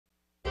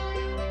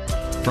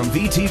From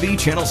VTV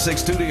Channel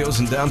 6 Studios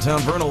in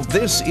downtown Vernal,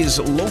 this is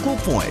Local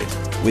Point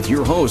with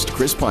your host,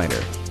 Chris Piner.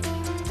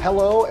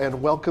 Hello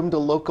and welcome to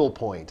Local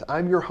Point.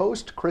 I'm your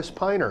host, Chris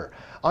Piner.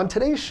 On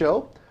today's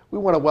show, we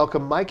want to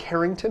welcome Mike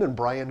Harrington and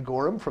Brian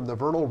Gorum from the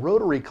Vernal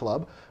Rotary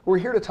Club. We're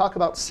here to talk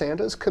about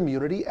Santa's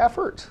community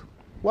effort.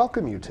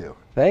 Welcome, you two.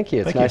 Thank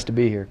you. It's nice to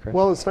be here, Chris.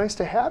 Well, it's nice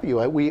to have you.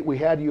 We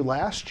had you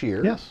last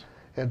year. Yes.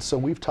 And so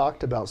we've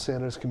talked about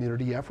Santa's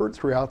community effort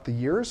throughout the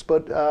years,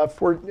 but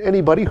for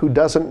anybody who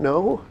doesn't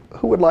know,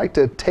 who would like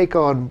to take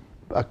on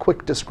a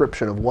quick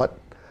description of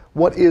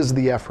what is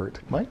the effort?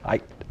 Mike?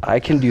 I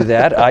can do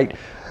that.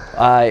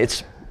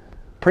 It's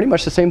pretty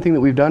much the same thing that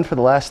we've done for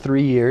the last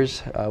 3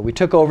 years. We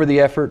took over the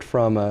effort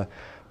from a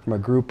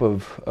group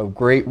of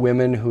great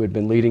women who had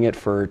been leading it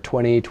for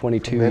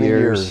 22 Many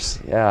years.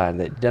 Yeah, and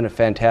they'd done a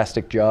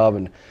fantastic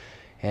job,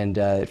 and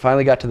it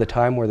finally got to the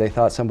time where they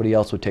thought somebody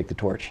else would take the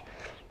torch.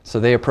 So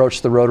they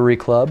approached the Rotary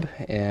Club,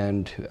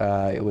 and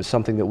it was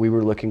something that we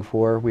were looking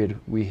for.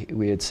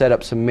 We had set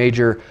up some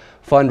major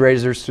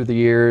fundraisers through the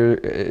year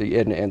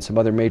and some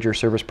other major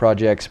service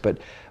projects, but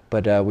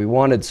we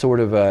wanted sort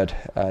of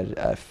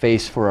a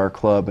face for our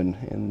club,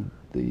 and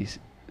the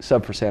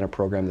Sub for Santa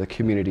program, the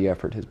community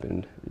effort, has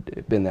been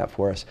that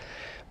for us.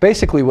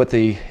 Basically, what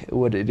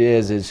it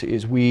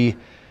is we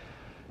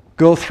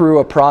go through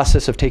a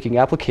process of taking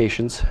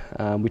applications.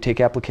 We take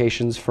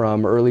applications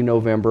from early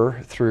November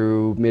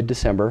through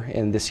mid-December,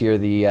 and this year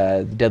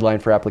the deadline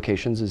for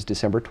applications is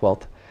December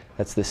 12th.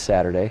 That's this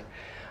Saturday.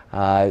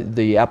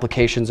 The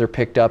applications are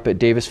picked up at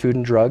Davis Food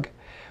and Drug.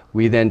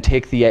 We then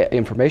take the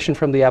information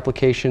from the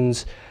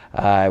applications,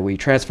 we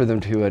transfer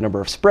them to a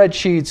number of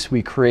spreadsheets,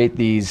 we create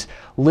these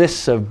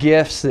lists of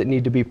gifts that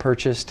need to be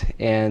purchased,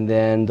 and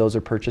then those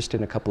are purchased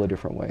in a couple of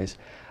different ways.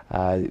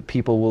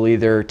 People will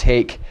either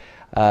take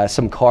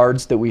some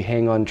cards that we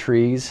hang on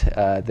trees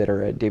that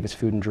are at Davis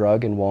Food and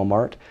Drug and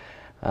Walmart,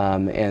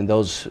 and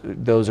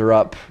those are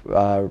up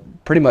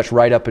pretty much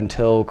right up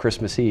until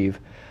Christmas Eve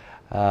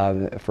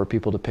for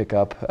people to pick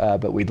up,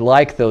 but we'd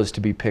like those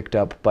to be picked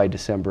up by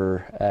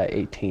December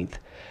 18th.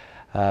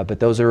 But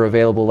those are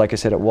available, like I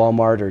said, at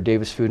Walmart or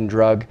Davis Food and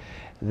Drug.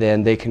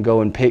 Then they can go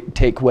and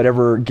take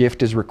whatever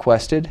gift is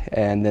requested,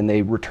 and then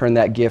they return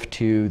that gift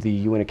to the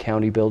Uintah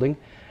County building,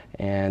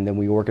 and then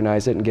we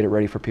organize it and get it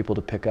ready for people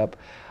to pick up.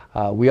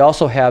 We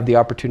also have the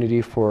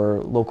opportunity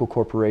for local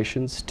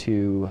corporations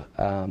to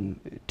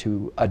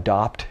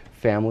adopt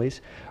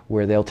families,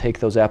 where they'll take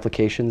those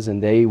applications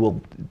and they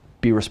will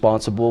be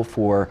responsible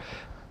for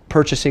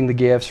purchasing the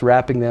gifts,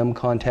 wrapping them,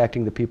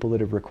 contacting the people that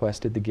have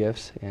requested the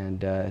gifts,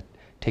 and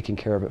taking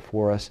care of it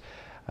for us.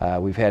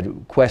 We've had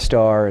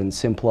Questar and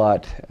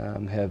Simplot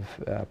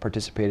have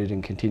participated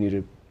and continue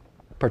to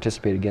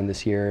participate again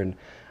this year, and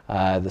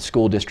the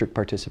school district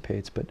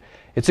participates. But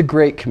it's a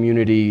great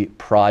community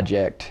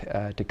project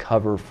to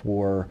cover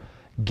for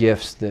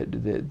gifts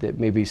that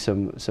maybe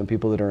some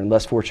people that are in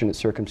less fortunate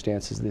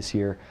circumstances this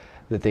year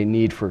that they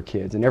need for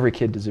kids. And every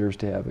kid deserves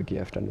to have a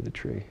gift under the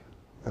tree.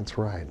 That's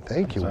right.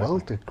 Thank you.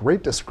 Exactly. Well,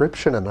 great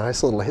description and a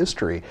nice little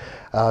history.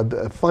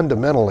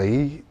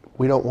 Fundamentally,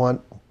 we don't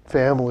want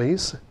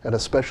families, and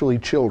especially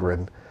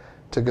children,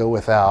 to go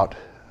without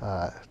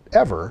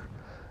ever,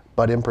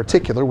 but in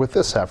particular with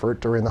this effort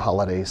during the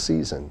holiday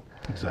season.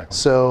 Exactly.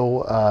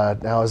 So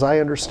now, as I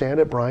understand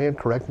it, Brian,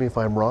 correct me if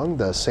I'm wrong,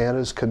 the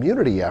Santa's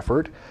community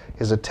effort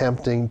is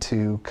attempting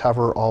to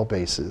cover all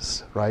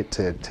bases, right?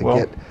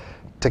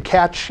 To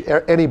catch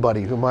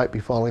anybody who might be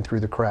falling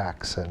through the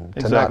cracks, and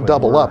to not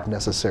double up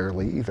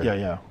necessarily either.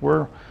 Yeah.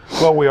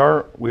 We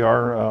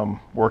are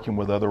working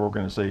with other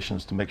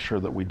organizations to make sure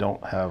that we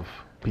don't have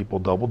people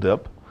double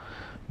dip,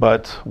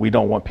 but we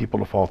don't want people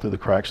to fall through the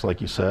cracks,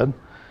 like you said.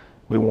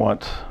 We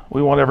want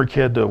every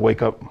kid to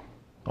wake up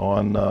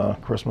on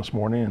Christmas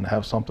morning and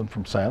have something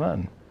from Santa,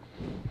 and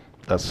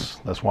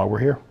that's why we're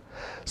here.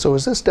 So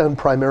is this done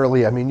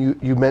primarily, I mean,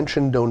 you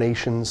mentioned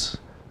donations,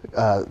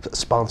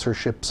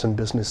 sponsorships and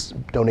business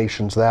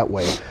donations that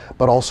way,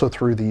 but also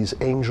through these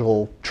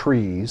angel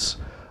trees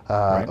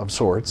Right. of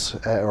sorts,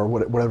 or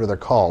whatever they're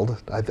called.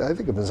 I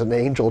think of it as an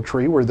angel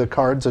tree where the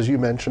cards, as you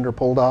mentioned, are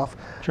pulled off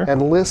Sure.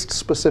 and list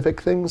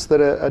specific things that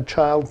a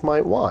child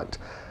might want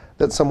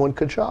that someone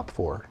could shop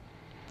for.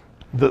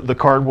 The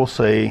card will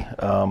say,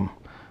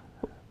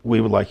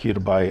 we would like you to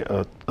buy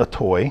a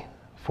toy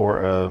for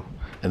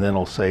and then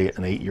it'll say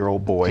an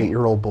 8-year-old boy.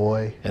 8-year-old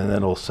boy. And then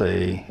it'll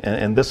say,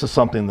 and this is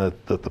something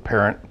that the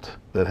parent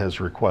that has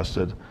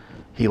requested,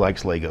 he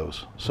likes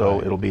Legos. So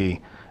Right. it'll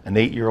be an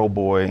 8-year-old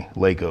boy,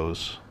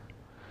 Legos.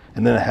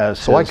 And then it has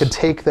So I could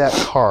take that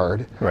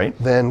card, Right.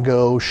 then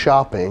go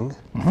shopping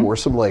for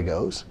some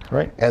Legos,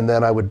 Right. and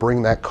then I would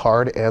bring that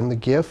card and the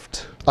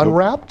gift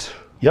unwrapped,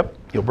 Yep,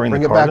 you'll bring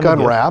bring the it card back and the gift.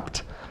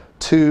 unwrapped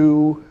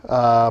to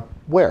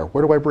where?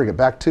 Where do I bring it?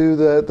 Back to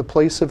the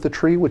place of the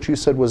tree, which you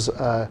said was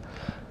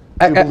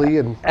Jubilee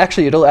and...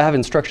 Actually, it'll have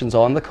instructions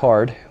on the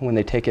card when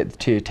they take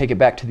it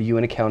back to the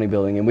Uintah County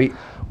building, and we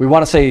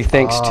want to say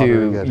thanks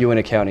to very good.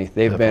 Uintah County.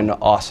 They've been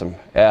awesome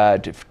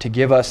to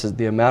give us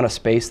the amount of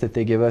space that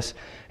they give us.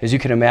 As you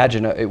can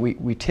imagine,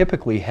 we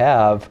typically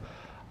have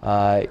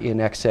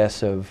in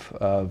excess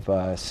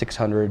of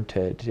 600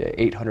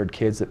 to 800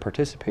 kids that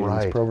participate in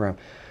this program.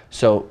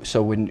 So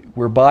when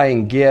we're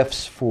buying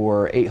gifts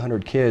for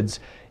 800 kids,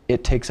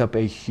 it takes up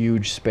a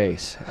huge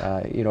space.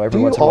 You know, every do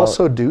you once in a while,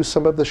 also do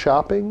some of the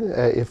shopping?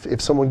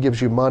 If someone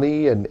gives you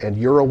money and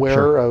you're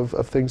aware of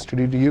things to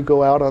do, do you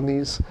go out on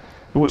these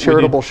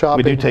charitable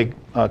shopping? We do take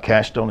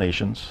cash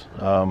donations,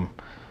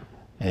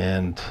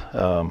 and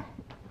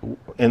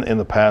in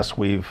the past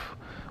we've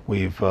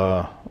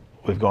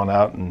gone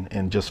out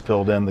and just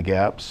filled in the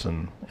gaps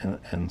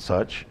and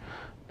such.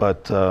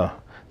 But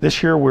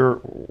this year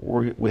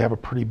we have a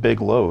pretty big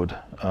load.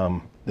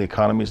 The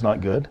economy's not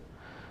good,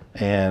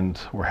 and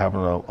we're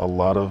having a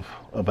lot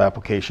of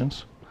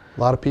applications.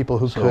 A lot of people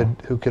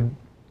who could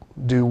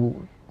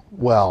do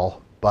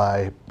well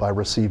by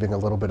receiving a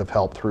little bit of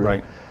help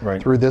through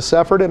through this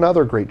effort and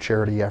other great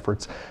charity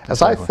efforts.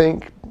 As I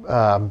think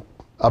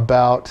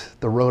about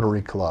the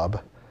Rotary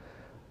Club,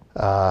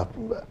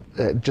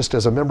 just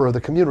as a member of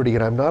the community,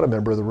 and I'm not a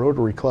member of the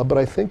Rotary Club, but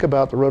I think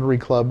about the Rotary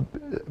Club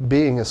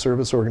being a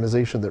service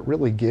organization that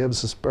really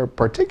gives,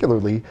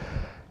 particularly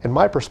in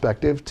my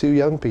perspective, to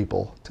young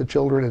people, to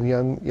children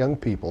and young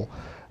people.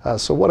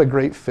 So what a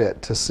great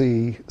fit to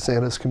see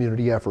Santa's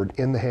community effort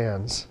in the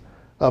hands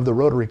of the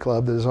Rotary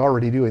Club that is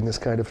already doing this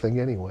kind of thing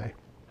anyway.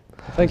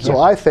 Thank you. So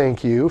I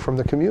thank you from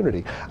the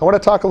community. I want to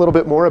talk a little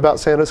bit more about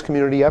Santa's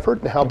community effort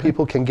and how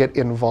people can get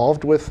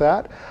involved with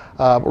that.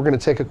 We're going to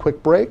take a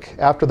quick break.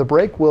 After the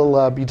break,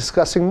 we'll be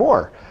discussing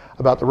more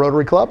about the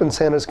Rotary Club and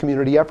Santa's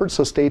community effort,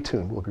 so stay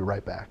tuned. We'll be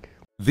right back.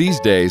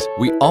 These days,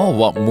 we all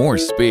want more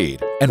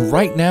speed. And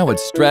right now at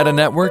Strata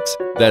Networks,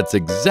 that's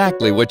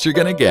exactly what you're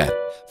going to get.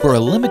 For a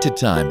limited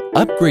time,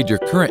 upgrade your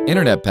current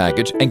internet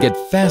package and get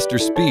faster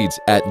speeds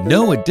at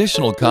no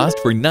additional cost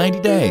for 90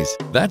 days.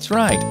 That's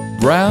right.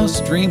 Browse,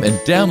 stream, and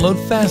download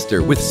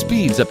faster with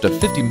speeds up to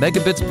 50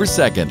 megabits per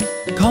second.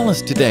 Call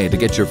us today to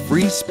get your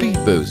free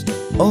speed boost.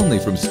 Only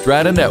from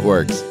Strata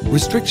Networks.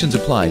 Restrictions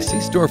apply.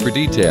 See store for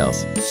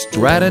details.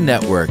 Strata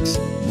Networks.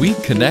 We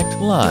connect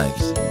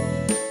lives.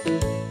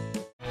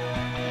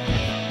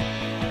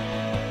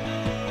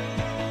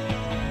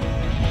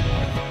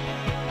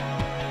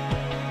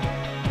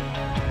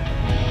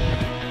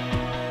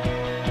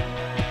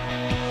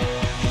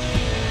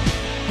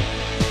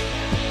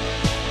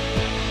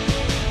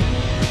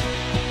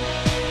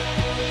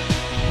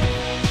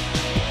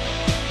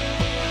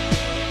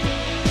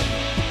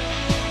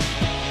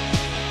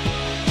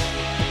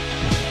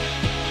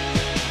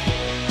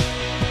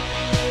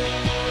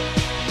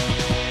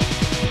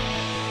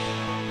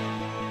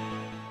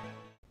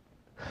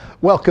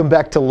 Welcome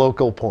back to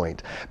Local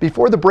Point.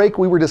 Before the break,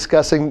 we were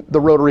discussing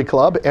the Rotary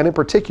Club and in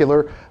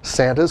particular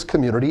Santa's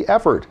community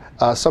effort,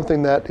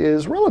 something that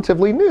is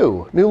relatively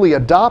newly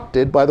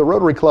adopted by the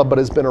Rotary Club, but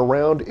has been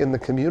around in the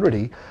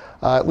community,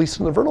 at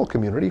least in the Vernal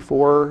community,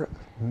 for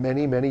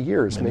many, many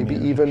years, maybe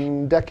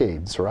even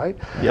decades, right?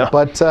 Yeah.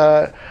 But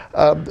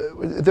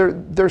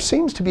there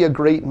seems to be a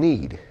great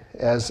need,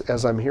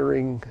 as I'm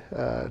hearing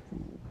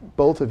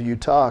both of you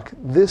talk.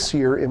 This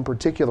year in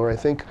particular, I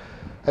think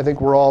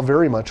we're all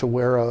very much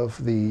aware of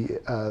the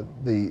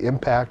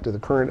impact of the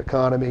current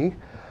economy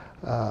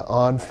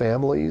on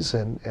families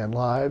and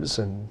lives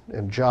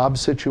and job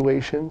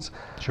situations.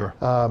 Sure.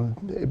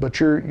 But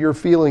you're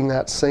feeling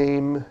that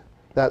same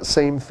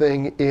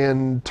thing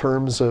in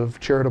terms of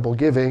charitable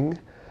giving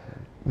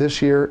this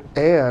year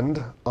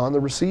and on the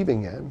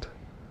receiving end.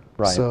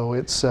 Right. So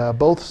it's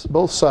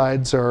both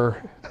sides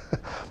are.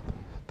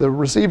 The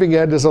receiving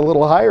end is a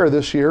little higher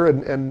this year,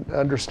 and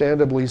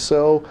understandably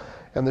so.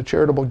 And the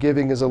charitable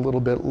giving is a little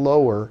bit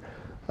lower.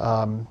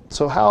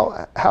 So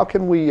how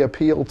can we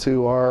appeal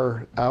to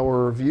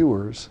our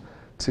viewers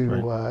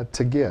to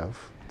give?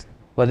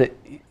 Well,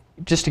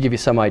 just to give you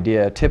some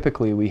idea,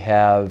 typically we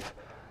have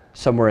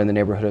somewhere in the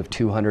neighborhood of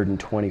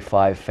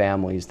 225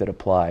 families that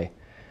apply.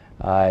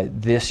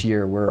 This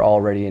year we're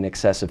already in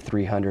excess of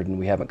 300, and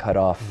we haven't cut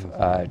off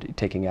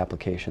taking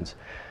applications.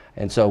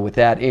 And so with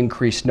that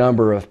increased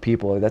number of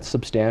people, that's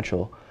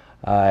substantial.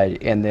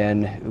 And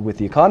then with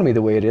the economy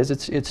the way it is,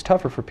 it's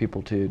tougher for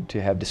people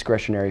to have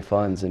discretionary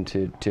funds and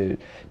to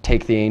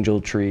take the angel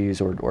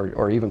trees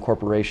or even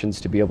corporations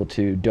to be able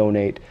to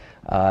donate.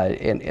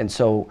 And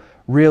so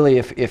really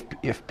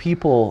if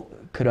people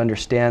could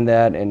understand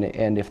that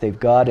and if they've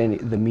got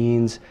the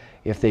means,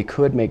 if they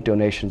could make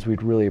donations,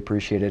 we'd really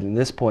appreciate it. And at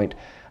this point,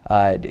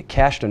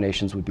 cash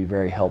donations would be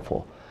very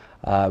helpful.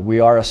 We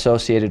are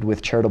associated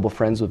with Charitable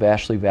Friends of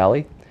Ashley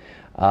Valley.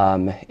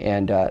 I'm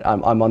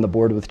on the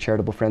board with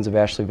Charitable Friends of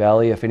Ashley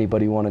Valley. If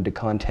anybody wanted to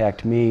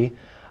contact me,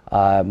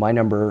 my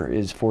number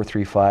is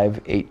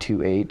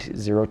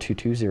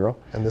 435-828-0220.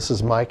 And this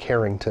is Mike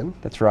Harrington.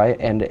 That's right.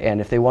 And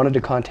if they wanted to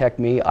contact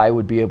me, I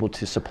would be able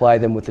to supply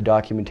them with the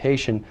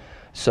documentation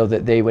so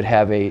that they would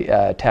have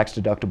a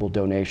tax-deductible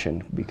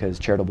donation, because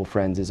Charitable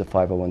Friends is a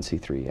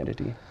 501c3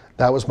 entity.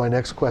 That was my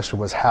next question,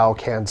 was how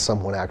can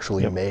someone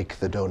actually make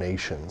the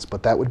donations?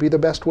 But that would be the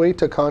best way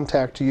to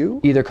contact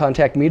you? Either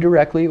contact me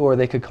directly, or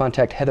they could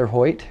contact Heather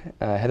Hoyt.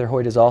 Heather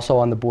Hoyt is also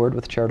on the board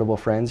with Charitable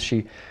Friends.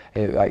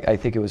 I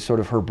think it was sort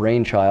of her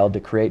brainchild to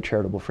create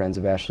Charitable Friends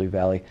of Ashley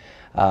Valley.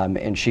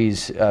 And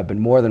she's been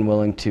more than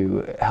willing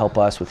to help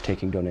us with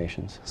taking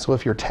donations. So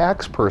if your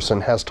tax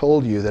person has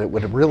told you that it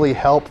would really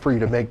help for you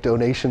to make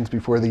donations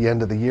before the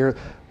end of the year,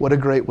 what a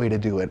great way to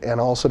do it. And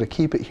also to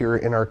keep it here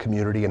in our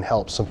community and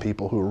help some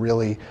people who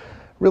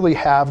really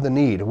have the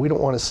need. We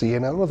don't want to see,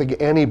 and I don't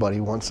think anybody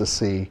wants to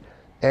see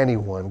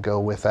anyone go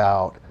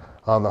without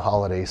on the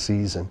holiday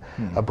season.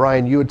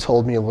 Brian, you had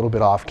told me a little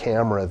bit off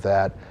camera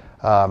that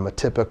a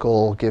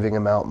typical giving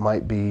amount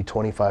might be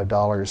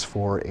 $25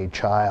 for a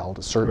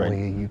child.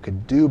 Certainly you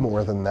could do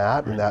more than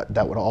that, and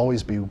that would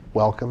always be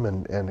welcome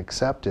and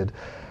accepted.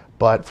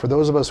 But for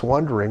those of us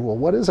wondering, well,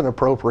 what is an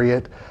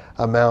appropriate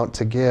amount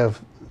to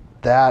give?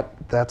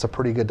 That's a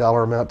pretty good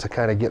dollar amount to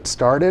kind of get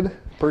started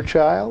per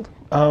child?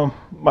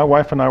 My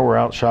wife and I were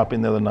out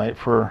shopping the other night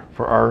for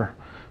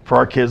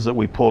our kids that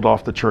we pulled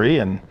off the tree,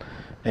 and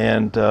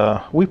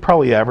we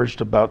probably averaged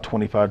about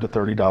 $25 to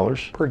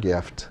 $30 per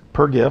gift.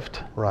 Per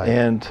gift. Right.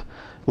 And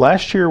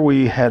last year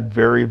we had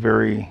very,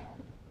 very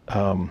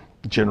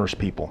generous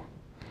people,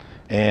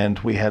 and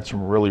we had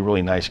some really,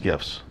 really nice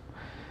gifts.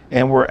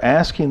 And we're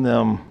asking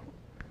them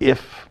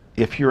if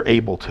you're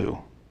able to,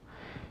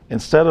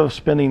 instead of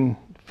spending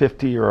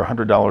 $50 or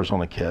 $100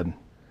 on a kid,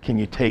 can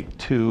you take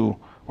 2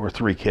 or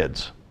 3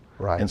 kids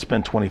and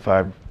spend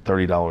 $25,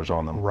 $30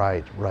 on them?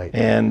 Right.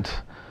 And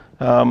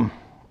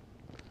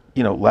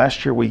you know,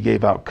 last year we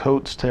gave out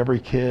coats to every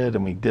kid,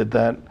 and we did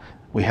that.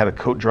 We had a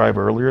coat drive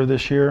earlier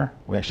this year.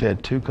 We actually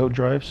had 2 coat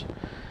drives,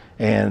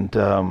 and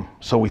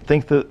so we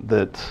think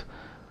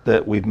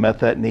that we've met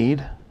that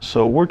need.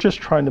 So we're just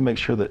trying to make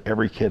sure that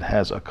every kid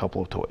has a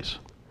couple of toys.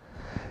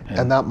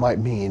 And that might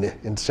mean,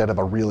 instead of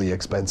a really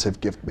expensive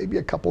gift, maybe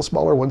a couple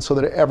smaller ones so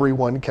that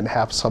everyone can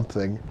have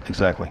something.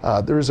 Exactly.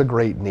 There is a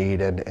great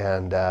need,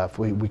 and if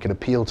we can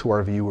appeal to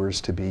our viewers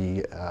to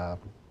be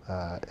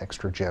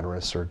extra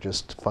generous, or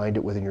just find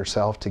it within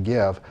yourself to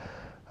give.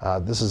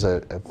 This is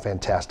a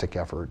fantastic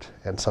effort,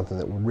 and something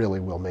that really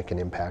will make an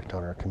impact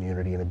on our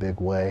community in a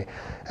big way,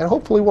 and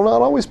hopefully will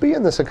not always be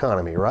in this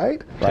economy,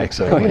 right? Right.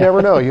 So you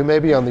never know. You may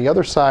be on the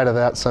other side of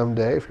that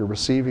someday. If you're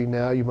receiving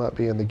now, you might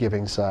be in the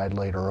giving side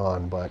later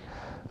on, but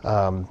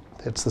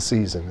it's the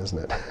season,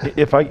 isn't it?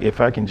 If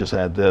I can just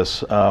add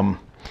this,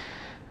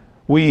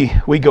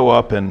 we go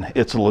up, and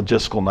it's a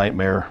logistical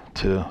nightmare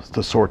to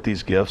sort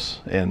these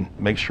gifts and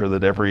make sure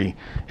that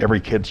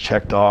every kid's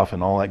checked off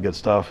and all that good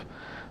stuff.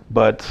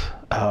 But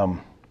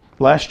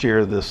last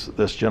year,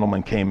 this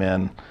gentleman came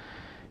in,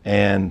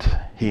 and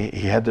he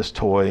had this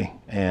toy,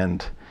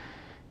 and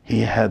he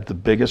had the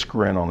biggest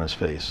grin on his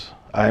face.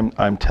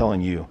 I'm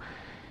telling you,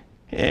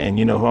 and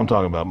you know who I'm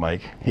talking about,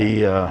 Mike.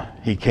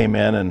 He came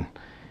in, and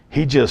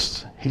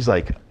he's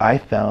like, I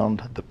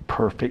found the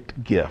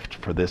perfect gift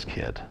for this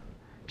kid.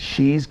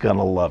 She's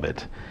gonna love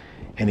it.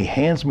 And he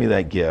hands me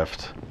that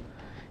gift,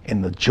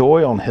 and the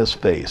joy on his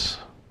face,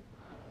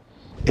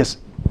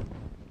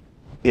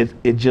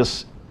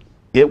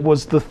 it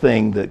was the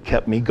thing that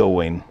kept me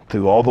going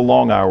through all the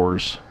long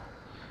hours.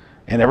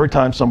 And every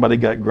time somebody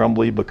got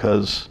grumbly,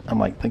 because I'm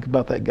like, think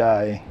about that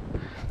guy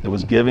that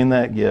was giving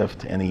that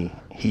gift, and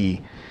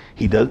he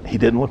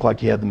didn't look like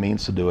he had the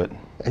means to do it.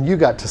 And you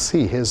got to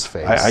see his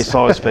face. I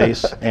saw his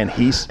face, and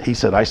he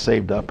said, I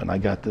saved up, and I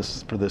got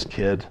this for this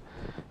kid.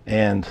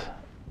 And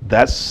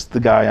that's the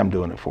guy I'm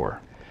doing it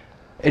for.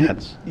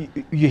 And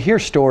you hear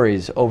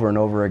stories over and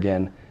over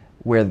again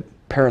where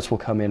parents will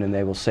come in and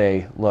they will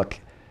say, look,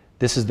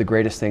 this is the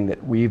greatest thing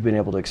that we've been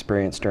able to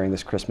experience during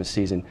this Christmas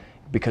season,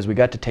 because we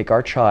got to take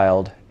our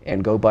child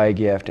and go buy a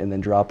gift and then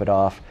drop it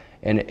off.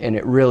 And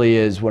it really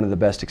is one of the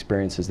best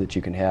experiences that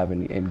you can have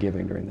in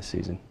giving during the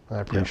season. I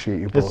appreciate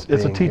you both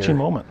It's a being teaching here.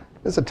 moment.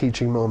 It's a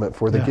teaching moment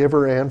for the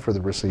giver and for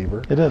the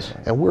receiver. It is.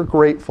 And we're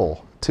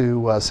grateful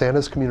to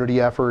Santa's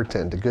community effort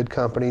and to good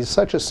companies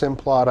such as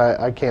Simplot.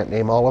 I can't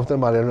name all of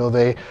them. I don't know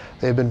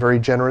they've been very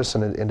generous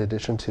in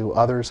addition to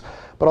others,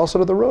 but also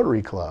to the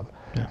Rotary Club.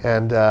 Yeah.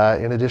 And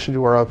in addition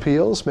to our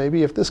appeals,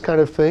 maybe if this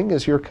kind of thing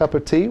is your cup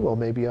of tea, well,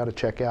 maybe you ought to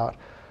check out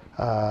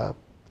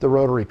the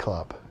Rotary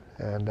Club.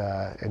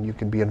 And you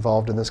can be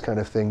involved in this kind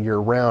of thing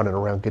year-round and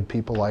around good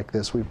people like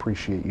this. We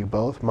appreciate you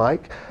both,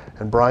 Mike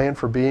and Brian,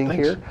 for being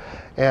here.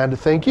 And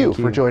thank you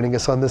for joining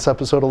us on this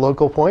episode of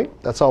Local Point.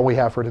 That's all we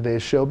have for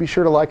today's show. Be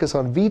sure to like us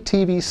on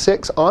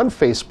VTV6 on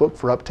Facebook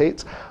for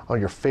updates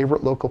on your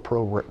favorite local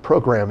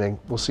programming.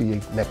 We'll see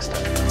you next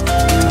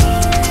time.